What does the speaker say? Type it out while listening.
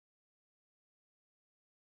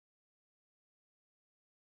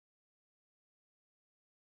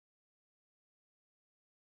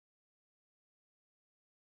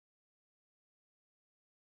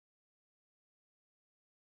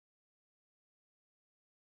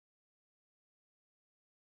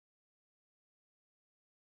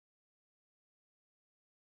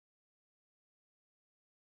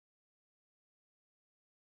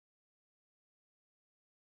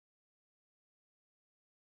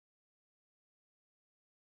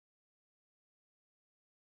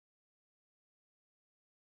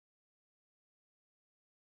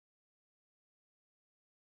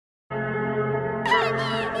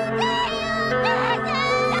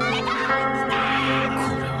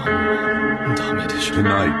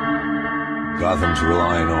tonight. Gotham's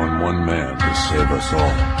relying on one man to save us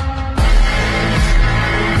all.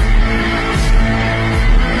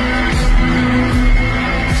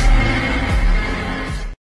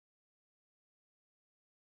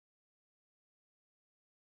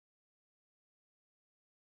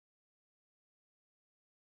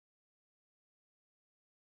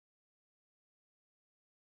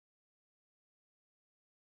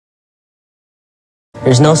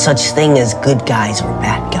 There's no such thing as good guys or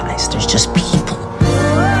bad guys. There's just people.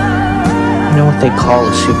 You know what they call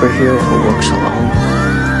a superhero who works alone?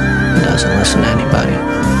 And doesn't listen to anybody?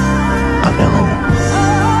 A villain.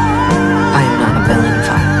 I am not a villain,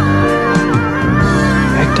 Father.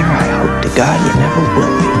 Hector, I hope to God you never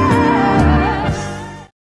will be.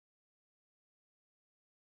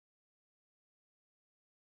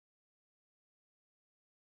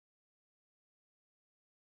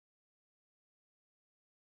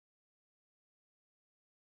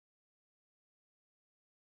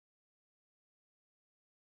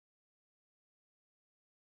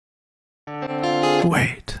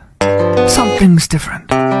 Wait, something's different.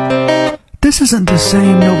 This isn't the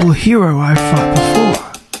same noble hero I fought before.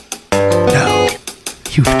 No,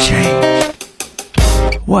 you've changed.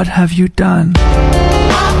 What have you done?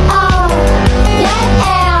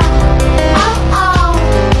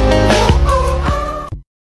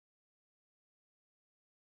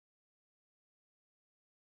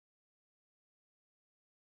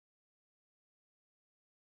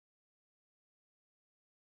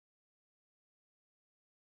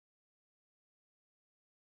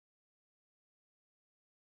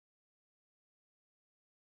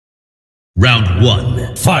 Round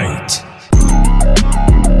 1, fight!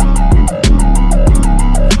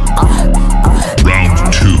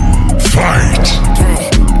 Round 2, fight!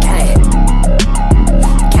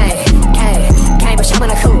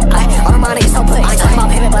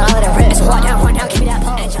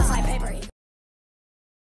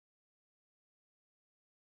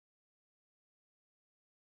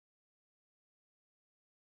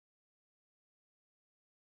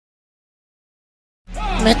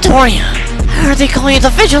 Midoriya, how are they calling you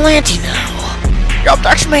the Vigilante now? Yup,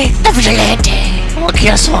 that's me, the Vigilante. Well,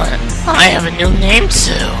 guess what? I have a new name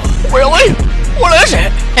too. Really? What is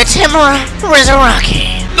it? It's Himura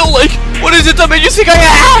Rizuraki. No, like, what is it that made you think I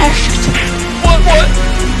asked? What?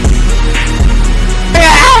 I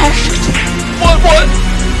asked!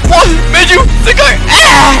 What made you think I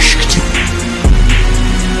asked?